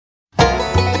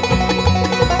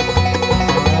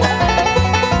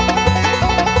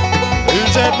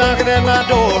knocking at my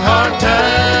door? Hard time.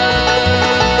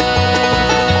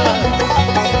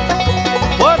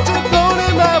 What's it blowing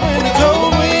in my window?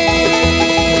 Cold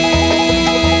wind.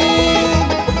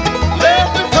 Let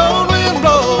the cold wind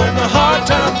blow and the hard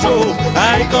times roll. I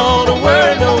ain't gonna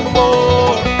worry no more.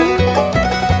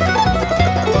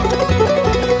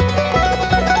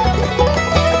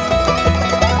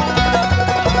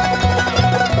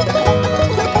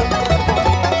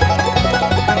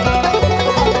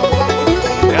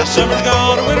 Summer's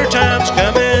gone and winter time's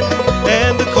coming,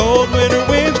 and the cold winter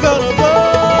wind's gonna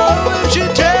blow. If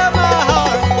she'd tear my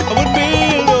heart, I wouldn't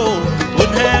be alone,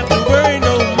 wouldn't have to worry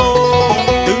no more.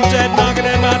 Who's that knocking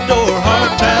at my door?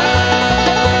 Hard time.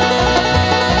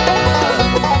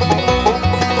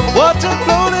 What's it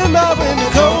blowing in my window?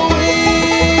 Cold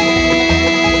wind.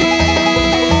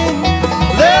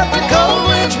 Let the cold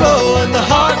winds blow and the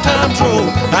hard times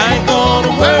roll. I ain't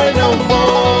gonna worry no more.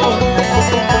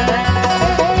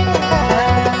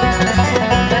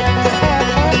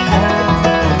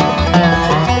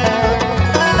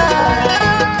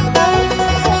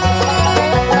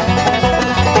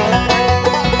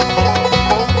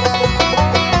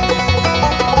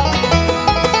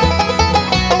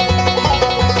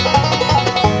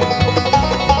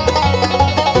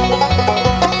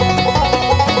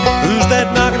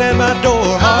 Knocking at my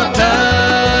door, hard time.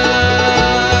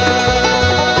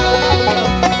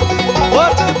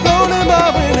 What's it blowing in my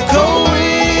window? Cold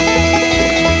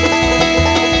wind.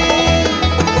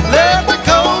 Let the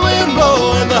cold wind blow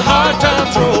and the hard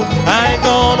times roll. I ain't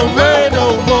gonna worry no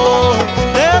more.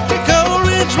 Let the cold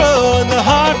winds blow and the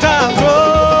hard times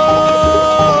roll.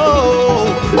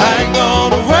 I ain't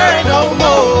gonna worry no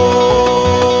more.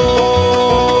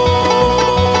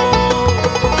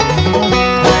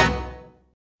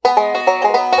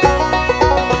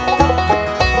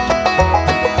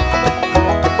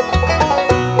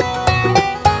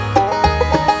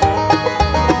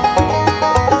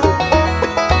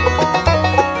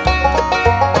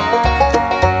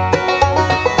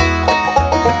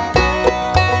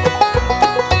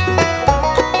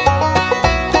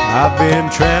 I've been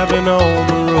traveling on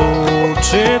the road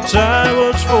since I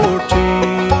was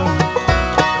 14.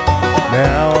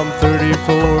 Now I'm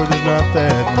 34, there's not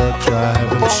that much I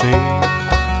haven't seen.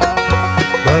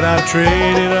 But I'd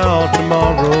trade it all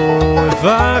tomorrow if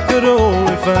I could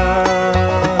only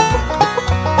find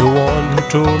the one who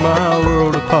tore my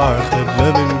world apart, that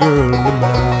loving girl of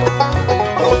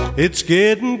mine. It's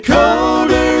getting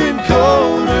colder and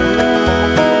colder,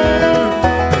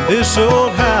 this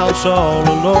old house all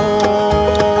alone,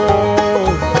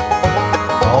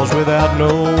 'cause without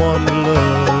no one to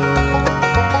love,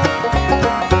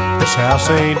 this house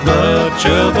ain't much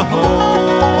of a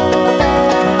home.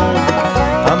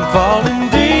 I'm falling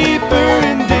deeper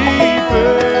and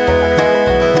deeper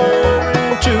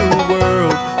into a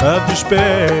world of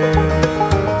despair,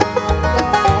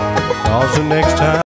 'cause the next time